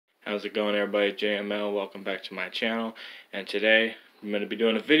How's it going, everybody? JML, welcome back to my channel. And today I'm going to be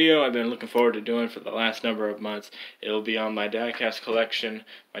doing a video I've been looking forward to doing for the last number of months. It'll be on my Diecast Collection,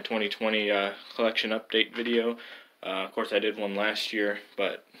 my 2020 collection update video. Of course, I did one last year,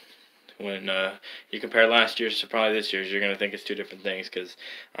 but when you compare last year's to probably this year's, you're going to think it's two different things, because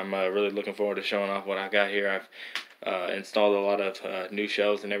I'm really looking forward to showing off what I got here. I've installed a lot of new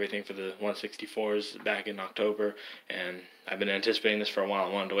shelves and everything for the 164s back in October, and I've been anticipating this for a while.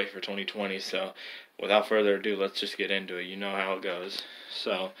 I wanted to wait for 2020, so without further ado, let's just get into it. You know how it goes.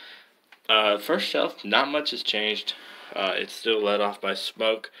 So, first shelf, not much has changed. It's still led off by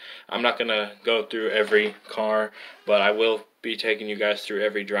smoke. I'm not going to go through every car, but I will be taking you guys through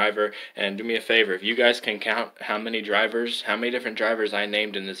every driver. And do me a favor, if you guys can count how many different drivers I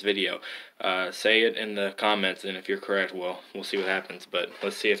named in this video, say it in the comments, and if you're correct, we'll see what happens. But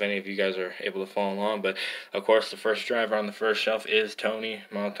let's see if any of you guys are able to follow along. But of course, the first driver on the first shelf is Tony,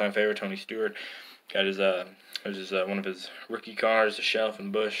 my all-time favorite, Tony Stewart. Got his one of his rookie cars, the Shelf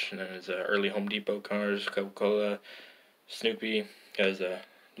and Busch, and then his early Home Depot cars, Coca-Cola, Snoopy. Got his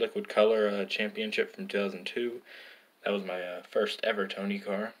liquid color championship from 2002. That was my first ever Tony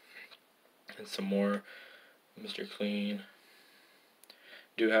car. And some more Mr. Clean.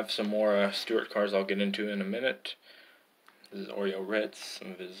 Do have some more Stewart cars I'll get into in a minute. This is Oreo Ritz,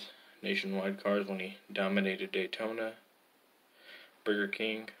 some of his nationwide cars when he dominated Daytona. Burger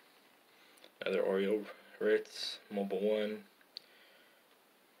King, another Oreo Ritz, Mobile One.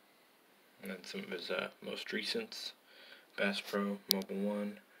 And then some of his most recents. Bass Pro, Mobile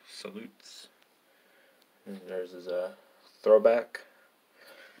One, Salutes. And there's his throwback.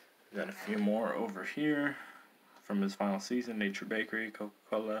 And then a few more over here from his final season, Nature Bakery,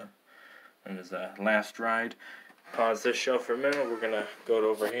 Coca-Cola, and his last ride. Pause this shelf for a minute. We're going to go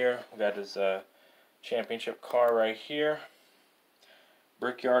over here. We got his championship car right here.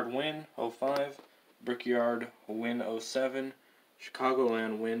 Brickyard Win 05, Brickyard Win 07,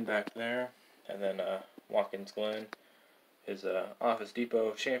 Chicagoland Win back there, and then Watkins Glen, his Office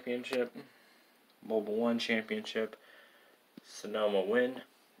Depot Championship, Mobile One Championship, Sonoma Win,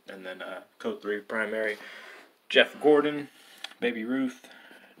 and then Code 3 Primary, Jeff Gordon, Baby Ruth,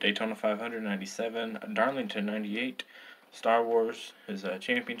 Daytona 500 97, Darlington 98, Star Wars, his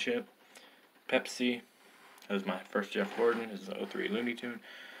championship, Pepsi, that was my first Jeff Gordon, his 03 Looney Tune,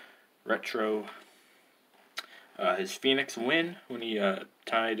 Retro, his Phoenix Win when he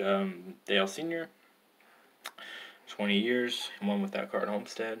tied Dale Sr., 20 years, won with that car at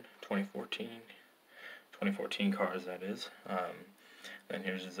Homestead, 2014 cars, that is. Then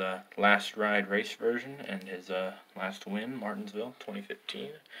here's his last ride race version and his last win, Martinsville, 2015.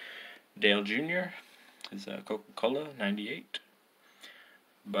 Dale Jr., his Coca-Cola, 98.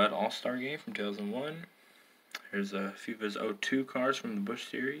 Bud All-Star Game from 2001. Here's a few of his 02 cars from the Busch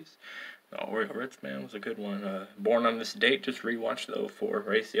Series. The Oreo Ritz, man, was a good one. Born on this date, just rewatched the 04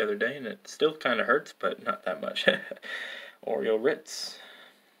 race the other day, and it still kind of hurts, but not that much. Oreo Ritz.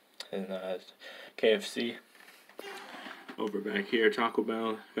 And KFC. Over back here, Taco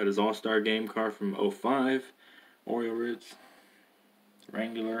Bell. Got his All-Star Game car from 05. Oreo Ritz.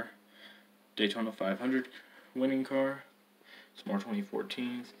 Wrangler. Daytona 500 winning car. Some more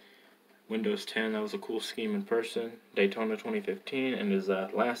 2014s. Windows 10, that was a cool scheme in person. Daytona 2015, and his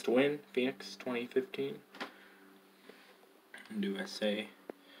last win, Phoenix 2015. And USA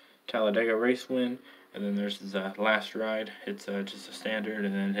Talladega race win, and then there's his last ride. It's just a standard,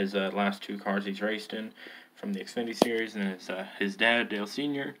 and then his last two cars he's raced in from the Xfinity Series, and it's his dad, Dale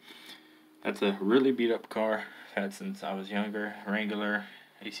Sr. That's a really beat up car. I've had since I was younger. Wrangler,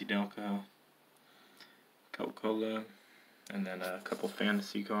 AC Delco, Coca-Cola, and then a couple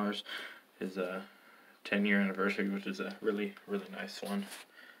fantasy cars. His 10-year anniversary, which is a really, really nice one.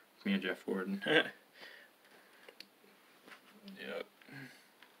 Me and Jeff Gordon. Yep.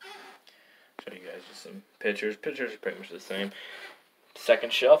 Show you guys just some pictures. Pictures are pretty much the same.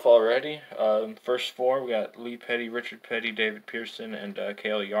 Second shelf already. First four, we got Lee Petty, Richard Petty, David Pearson, and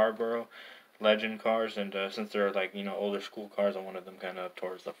Cale Yarborough. Legend cars, and since they're like, older school cars, I wanted them kind of up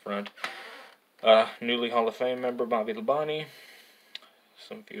towards the front. Newly Hall of Fame member Bobby Labonte.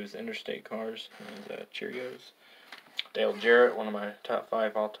 Some few of his interstate cars, and Cheerios. Dale Jarrett, one of my top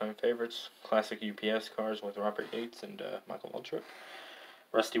 5 all-time favorites. Classic UPS cars with Robert Yates and Michael Waltrip.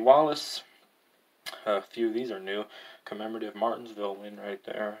 Rusty Wallace. A few of these are new. Commemorative Martinsville win right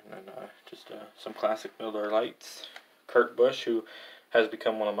there. And then just some classic Miller Lights. Kurt Busch, who has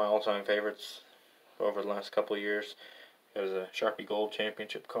become one of my all-time favorites over the last couple of years. There's a Sharpie Gold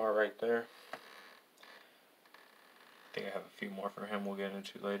Championship car right there. I think I have a few more for him we'll get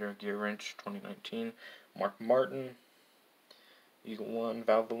into later. Gear Wrench 2019. Mark Martin. Eagle 1,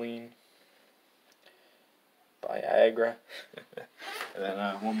 Valvoline, Viagra. And then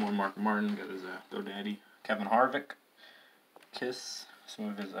one more Mark Martin, got his GoDaddy. Kevin Harvick, Kiss, some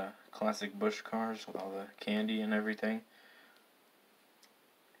of his classic Busch cars with all the candy and everything.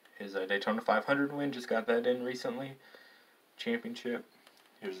 His Daytona 500 win, just got that in recently. Championship.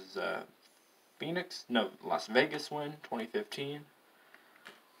 Here's his Las Vegas win, 2015.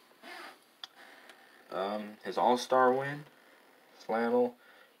 His All-Star win, flannel,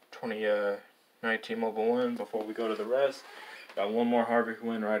 2019 Mobile One. Before we go to the rest, got one more Harvick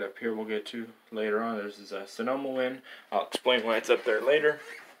win right up here we'll get to later on. There's his Sonoma win. I'll explain why it's up there later.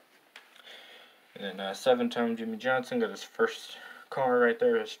 And then 7-time Jimmy Johnson got his first car right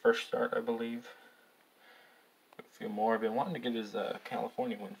there, his first start, I believe. A few more. I've been wanting to get his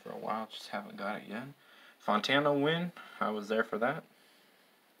California win for a while, just haven't got it yet. Fontana win, I was there for that.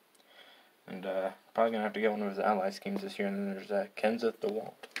 And probably gonna have to get one of his ally schemes this year. And then there's Kenseth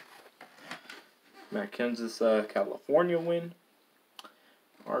DeWalt. Matt Kenseth's California win.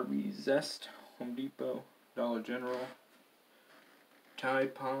 RB Zest, Home Depot, Dollar General,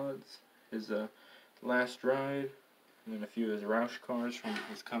 Tide Pods, his last ride, and then a few of his Roush cars from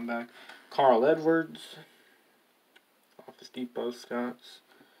his comeback. Carl Edwards, Office Depot Scots.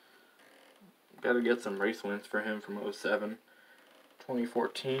 Got to get some race wins for him from 07.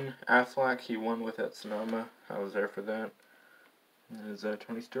 2014, Aflac, he won with at Sonoma. I was there for that. And his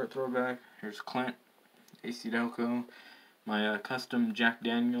Tony Stewart throwback. Here's Clint, AC Delco. My custom Jack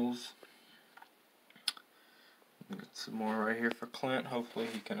Daniels. Got some more right here for Clint. Hopefully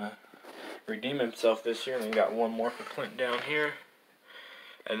he can redeem himself this year. And then got one more for Clint down here.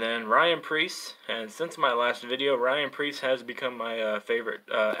 And then Ryan Preece. And since my last video, Ryan Preece has become my favorite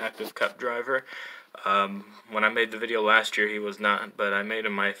active Cup driver. When I made the video last year, he was not, but I made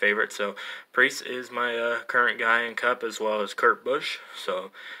him my favorite. So Preece is my current guy in Cup, as well as Kurt Busch.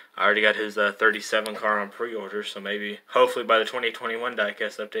 So I already got his 37 car on pre-order. So maybe, hopefully by the 2021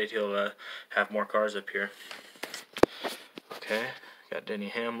 Diecast update, he'll have more cars up here. Okay, got Denny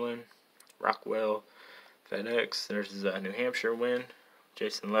Hamlin, Rockwell, FedEx. There's his New Hampshire win.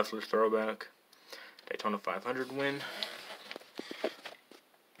 Jason Leffler throwback. Daytona 500 win.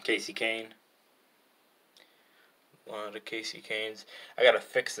 Casey Kane. A lot of Casey Kanes. I gotta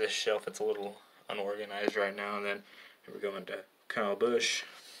fix this shelf. It's a little unorganized right now. And then here we go into Kyle Busch.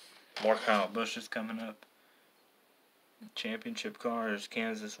 More Kyle Busch is coming up. Championship cars.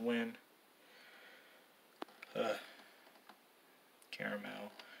 Kansas win.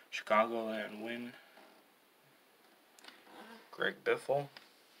 Caramel. Chicagoland win. Greg Biffle.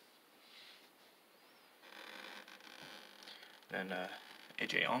 Then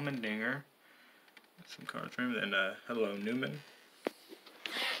AJ Allmendinger. Some cards for him. Then Hello Newman.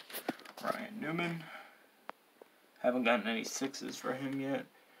 Ryan Newman. Haven't gotten any 6s for him yet.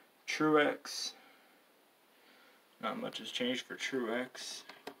 Truex. Not much has changed for Truex.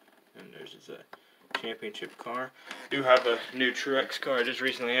 And there's his championship car. Do have a new Truex car I just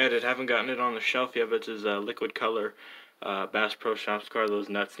recently added. Haven't gotten it on the shelf yet, but it's his liquid color Bass Pro Shops car. Those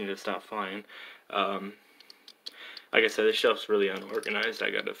nuts need to stop flying. Like I said, this shelf's really unorganized. I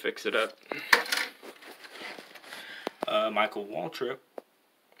gotta fix it up. Michael Waltrip,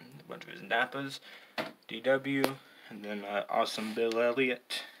 a bunch of his Napas, DW, and then Awesome Bill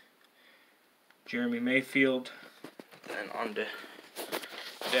Elliott, Jeremy Mayfield. Then on to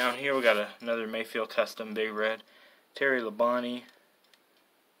down here, we got another Mayfield Custom Big Red, Terry Labonte.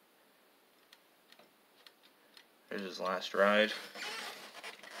 There's his last ride.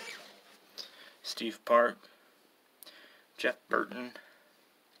 Steve Park, Jeff Burton.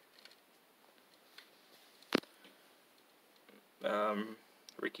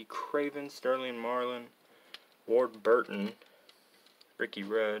 Ricky Craven, Sterling Marlin, Ward Burton, Ricky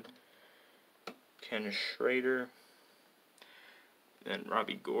Rudd, Ken Schrader, then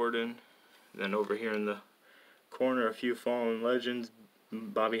Robbie Gordon. Then over here in the corner, a few fallen legends: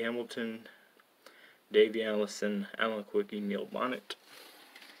 Bobby Hamilton, Davey Allison, Alan Quickie, Neil Bonnet,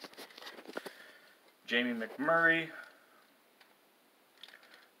 Jamie McMurray.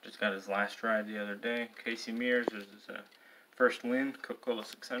 Just got his last ride the other day. Casey Mears is his first win, Coca-Cola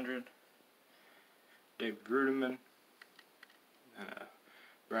 600. David Grudeman,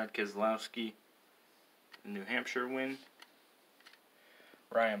 Brad Keselowski, the New Hampshire win.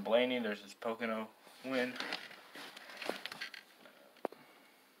 Ryan Blaney, there's his Pocono win.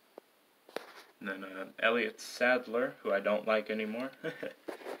 And then Elliott Sadler, who I don't like anymore.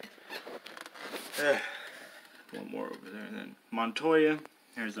 One more over there. And then Montoya,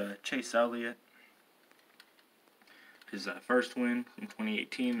 there's Chase Elliott. His first win in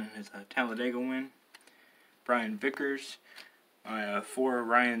 2018 and his Talladega win. Brian Vickers, My 4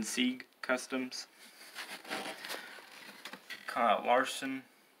 Ryan Sieg Customs. Kyle Larson,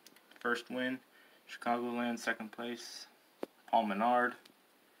 first win. Chicagoland, second place. Paul Menard.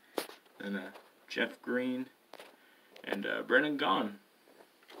 Then Jeff Green. And Brennan Gaughan,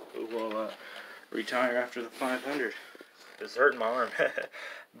 who will retire after the 500. It's hurting my arm.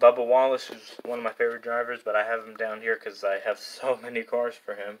 Bubba Wallace is one of my favorite drivers, but I have him down here because I have so many cars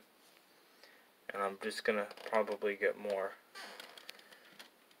for him. And I'm just going to probably get more.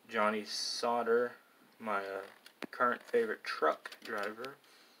 Johnny Sauter, my current favorite truck driver.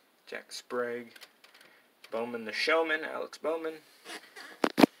 Jack Sprague. Bowman the Showman, Alex Bowman.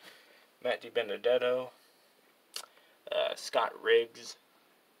 Matt DiBenedetto. Scott Riggs.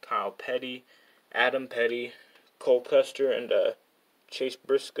 Kyle Petty. Adam Petty. Cole Custer and Chase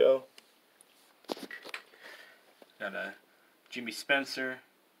Briscoe. Got Jimmy Spencer.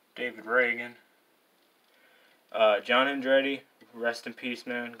 David Reagan. John Andretti. Rest in peace,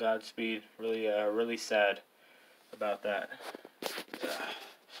 man. Godspeed. Really sad about that.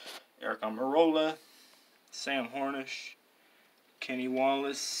 Eric Almirola. Sam Hornish. Kenny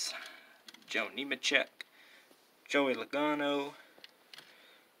Wallace. Joe Nemechek. Joey Logano.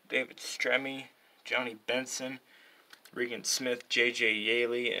 David Stremme. Johnny Benson. Regan Smith. J.J.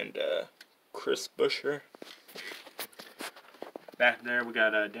 Yaley. And Chris Buescher. Back there we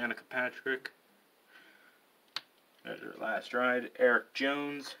got Danica Patrick. There's her last ride. Eric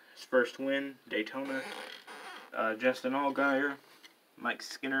Jones, his first win, Daytona. Justin Allgaier, Mike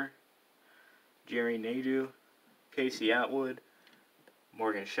Skinner, Jerry Nadeau, Casey Atwood,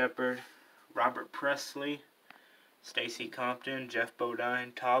 Morgan Shepherd, Robert Presley, Stacy Compton, Jeff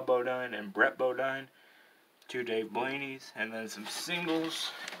Bodine, Todd Bodine, and Brett Bodine. 2 Dave Blaney's, and then some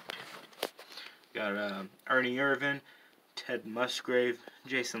singles. Got Ernie Irvin, Ted Musgrave,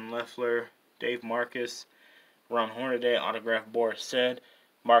 Jason Leffler, Dave Marcus, Ron Hornaday, autograph Boris Said,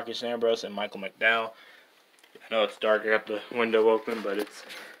 Marcus Ambrose, and Michael McDowell. I know it's dark, I got the window open, but it's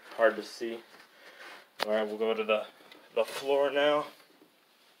hard to see. Alright, we'll go to the floor now.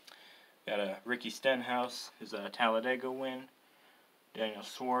 Got Ricky Stenhouse, his Talladega win. Daniel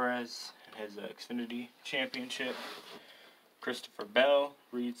Suarez, his Xfinity Championship. Christopher Bell,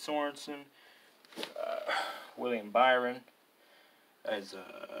 Reed Sorensen, William Byron. As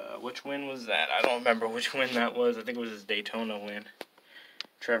which win was that? I don't remember which win that was. I think it was his Daytona win.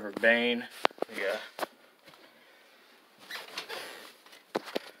 Trevor Bayne. Yeah.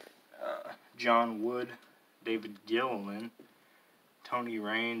 John Wood, David Gilliland, Tony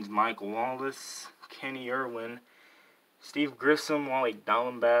Raines, Mike Wallace, Kenny Irwin, Steve Grissom, Wally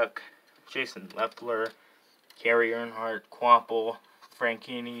Dallenbach, Jason Leffler, Kerry Earnhardt, Quapple,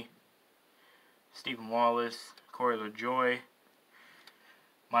 Franchini, Stephen Wallace, Corey LaJoy,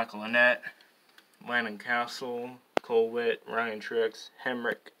 Michael Annette, Landon Castle, Cole Witt, Ryan Truex,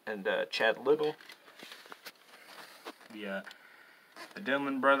 Hemrick, and Chad Little. The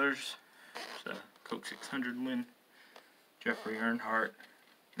Dillon brothers, Coke 600 win. Jeffrey Earnhardt,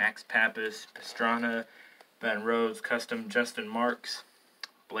 Max Pappas, Pastrana, Van Rose, Custom, Justin Marks,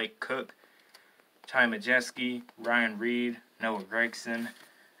 Blake Cook, Ty Majeski, Ryan Reed, Noah Gregson,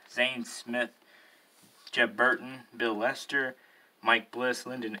 Zane Smith, Jeb Burton, Bill Lester, Mike Bliss,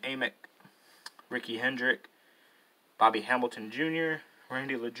 Lyndon Amick, Ricky Hendrick, Bobby Hamilton Jr.,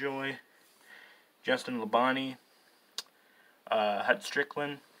 Randy LaJoy, Justin Labonte, Hut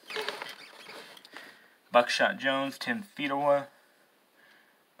Strickland, Buckshot Jones, Tim Fedowa,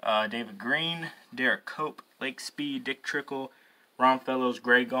 David Green, Derek Cope, Lake Speed, Dick Trickle, Ron Fellows,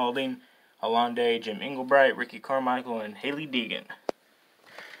 Gray Galding, Alonde, Jim Englebright, Ricky Carmichael, and Haley Deegan.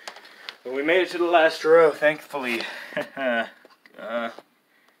 But we made it to the last row, thankfully.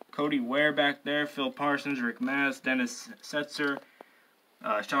 Cody Ware back there, Phil Parsons, Rick Maz, Dennis Setzer,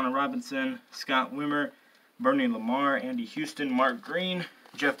 Shauna Robinson, Scott Wimmer, Bernie Lamar, Andy Houston, Mark Green,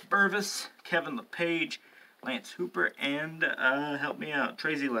 Jeff Burvis, Kevin LePage, Lance Hooper, and, help me out,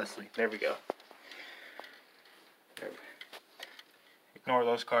 Tracy Leslie. There we go. Ignore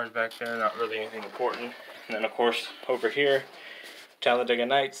those cars back there, not really anything important. And then, of course, over here, Talladega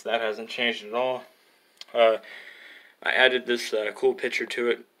Nights, that hasn't changed at all. I added this cool picture to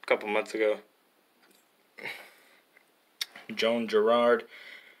it a couple months ago. Joan Girard,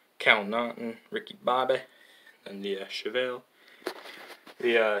 Cal Naughton, Ricky Bobby, and the Chevelle.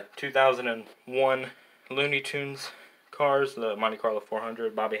 The 2001 Looney Tunes cars, the Monte Carlo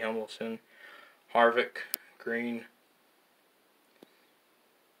 400, Bobby Hamilton, Harvick, Green.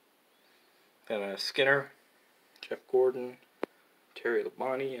 Then Skinner, Jeff Gordon, Terry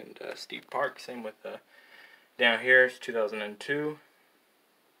Labonte, and Steve Park. Same with down here, it's 2002.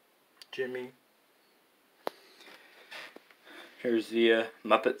 Jimmy. Here's the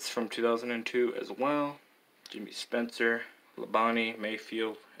Muppets from 2002 as well. Jimmy Spencer, Labonte,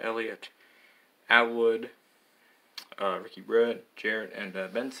 Mayfield, Elliott, Atwood, Ricky Rudd, Jarrett, and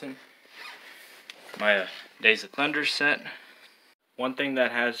Benson. My Days of Thunder set. One thing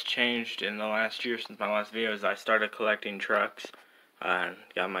that has changed in the last year since my last video is I started collecting trucks.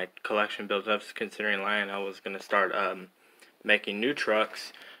 Got my collection built up, considering I was going to start making new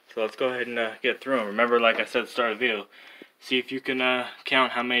trucks. So let's go ahead and get through them. Remember, like I said at the start of the video, see if you can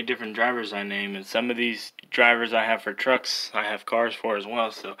count how many different drivers I name. And some of these drivers I have for trucks, I have cars for as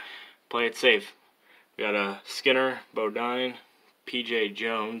well. So play it safe. We got Skinner, Bodine, P.J.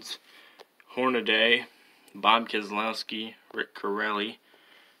 Jones, Hornaday, Bob Keselowski, Rick Corelli,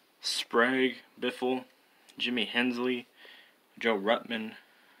 Sprague, Biffle, Jimmy Hensley, Joe Ruttman,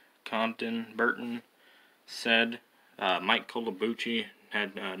 Compton, Burton, Said, Mike Colabucci,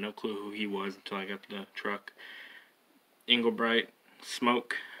 had no clue who he was until I got the truck, Englebright,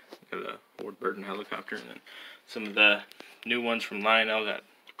 Smoke, got a Ford Burton helicopter, and then some of the new ones from Lionel, got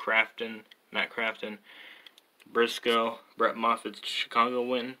Crafton, Matt Crafton, Briscoe, Brett Moffitt's Chicago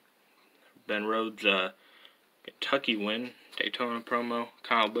win, Ben Rhodes' Kentucky win, Daytona promo,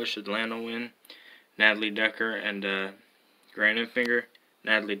 Kyle Busch Atlanta win, Natalie Decker, and Grant Enfinger,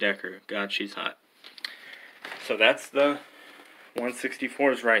 Natalie Decker. God, she's hot. So that's the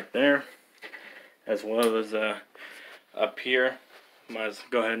 164s right there, as well as up here. Might as well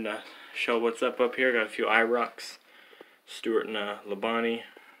go ahead and show what's up here. Got a few IROCs, Stewart and Labonte,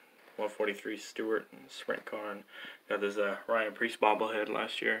 143 Stewart and sprint car, and got this Ryan Preece bobblehead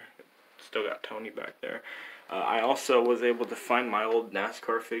last year. Still got Tony back there. I also was able to find my old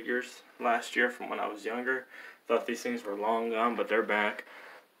NASCAR figures last year from when I was younger. Thought these things were long gone, but they're back.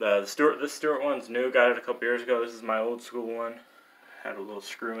 This Stewart one's new. Got it a couple years ago. This is my old school one. Had a little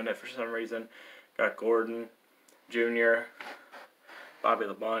screw in it for some reason. Got Gordon, Jr., Bobby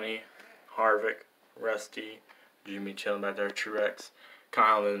Labonte, Harvick, Rusty, Jimmy chilling back there, Truex,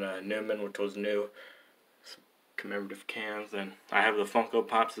 Kyle and Newman, which was new. Some commemorative cans. And I have the Funko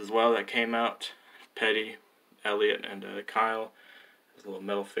Pops as well that came out. Petty, Elliott, and Kyle. There's little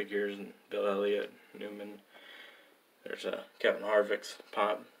metal figures, and Bill Elliott, Newman. There's Kevin Harvick's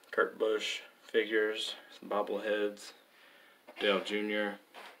pop, Kurt Busch figures, some bobbleheads, Dale Jr.,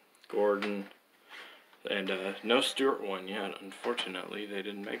 Gordon, and no Stewart one yet. Unfortunately, they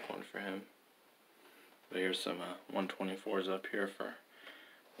didn't make one for him. But here's some 124s up here for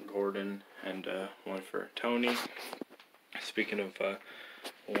Gordon, and one for Tony. Speaking of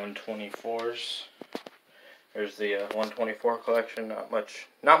 124s, there's the 124 collection. Not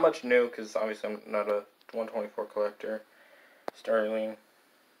much new, because obviously I'm not a 124 collector. Sterling.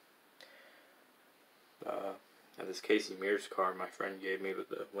 This Casey Mears car my friend gave me, but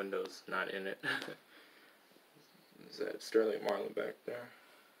the window's not in it. Is that Sterling Marlin back there?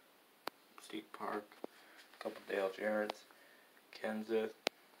 Steve Park. A couple Dale Jarrett's. Kenseth.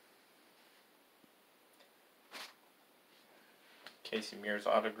 Casey Mears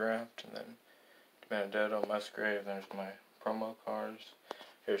autographed, and then Benedetto, Musgrave. There's my promo cards.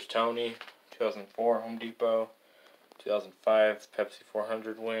 Here's Tony, 2004 Home Depot, 2005 Pepsi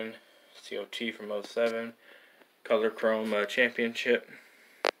 400 win, COT from 07, Color Chrome Championship,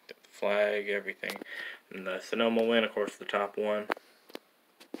 the flag, everything, and the Sonoma win, of course, the top one.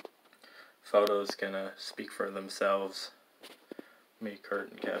 Photos can speak for themselves. Me, Kurt,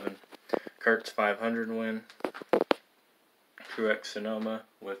 and Kevin. Kurt's 500 win. Truex Sonoma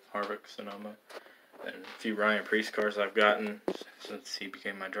with Harvick Sonoma. And a few Ryan Preece cars I've gotten since he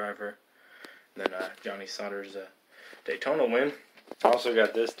became my driver. And then Johnny Sauter's Daytona win. Also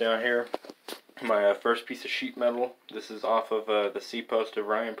got this down here. My first piece of sheet metal. This is off of the C-post of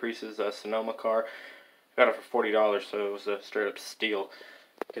Ryan Preece's Sonoma car. Got it for $40, so it was a straight up steal,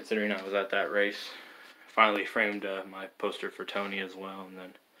 considering I was at that race. Finally framed my poster for Tony as well, and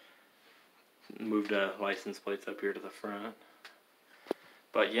then moved license plates up here to the front.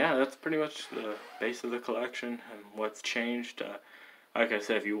 But yeah, that's pretty much the base of the collection and what's changed. Like I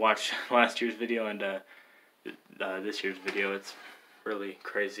said, if you watch last year's video and this year's video, it's really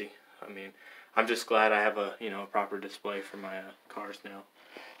crazy. I mean, I'm just glad I have a proper display for my cars now.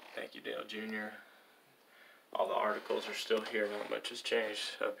 Thank you, Dale Jr. All the articles are still here. Not much has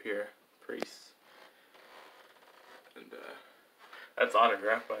changed up here. Priest. And that's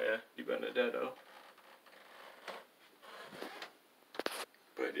autographed by Di Benedetto.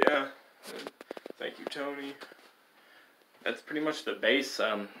 But yeah, thank you, Tony. That's pretty much the base.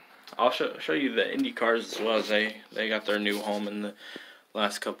 I'll show you the Indy cars as well, as they got their new home in the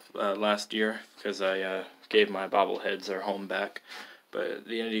last year, because I gave my bobbleheads their home back. But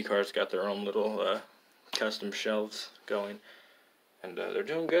the Indy cars got their own little custom shelves going. and they're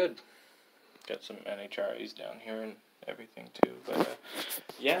doing good. Got some NHRAs down here and everything too, but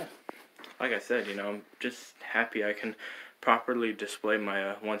yeah, like I said, you know, I'm just happy I can properly display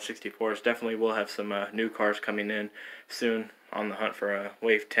my 164s. Definitely will have some new cars coming in soon, on the hunt for a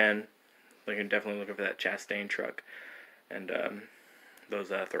Wave 10. Definitely looking for that Chastain truck and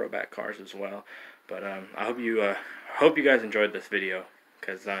those throwback cars as well. But I hope you guys enjoyed this video,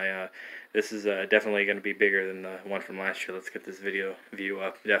 because this is definitely going to be bigger than the one from last year. Let's get this video view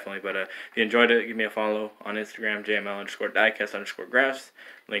up, definitely. But if you enjoyed it, give me a follow on Instagram, JML_diecast_graphs,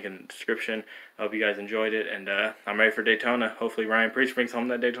 link in the description. I hope you guys enjoyed it, and I'm ready for Daytona. Hopefully Ryan Preach brings home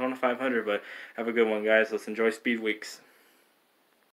that Daytona 500, but have a good one, guys. Let's enjoy Speed Weeks.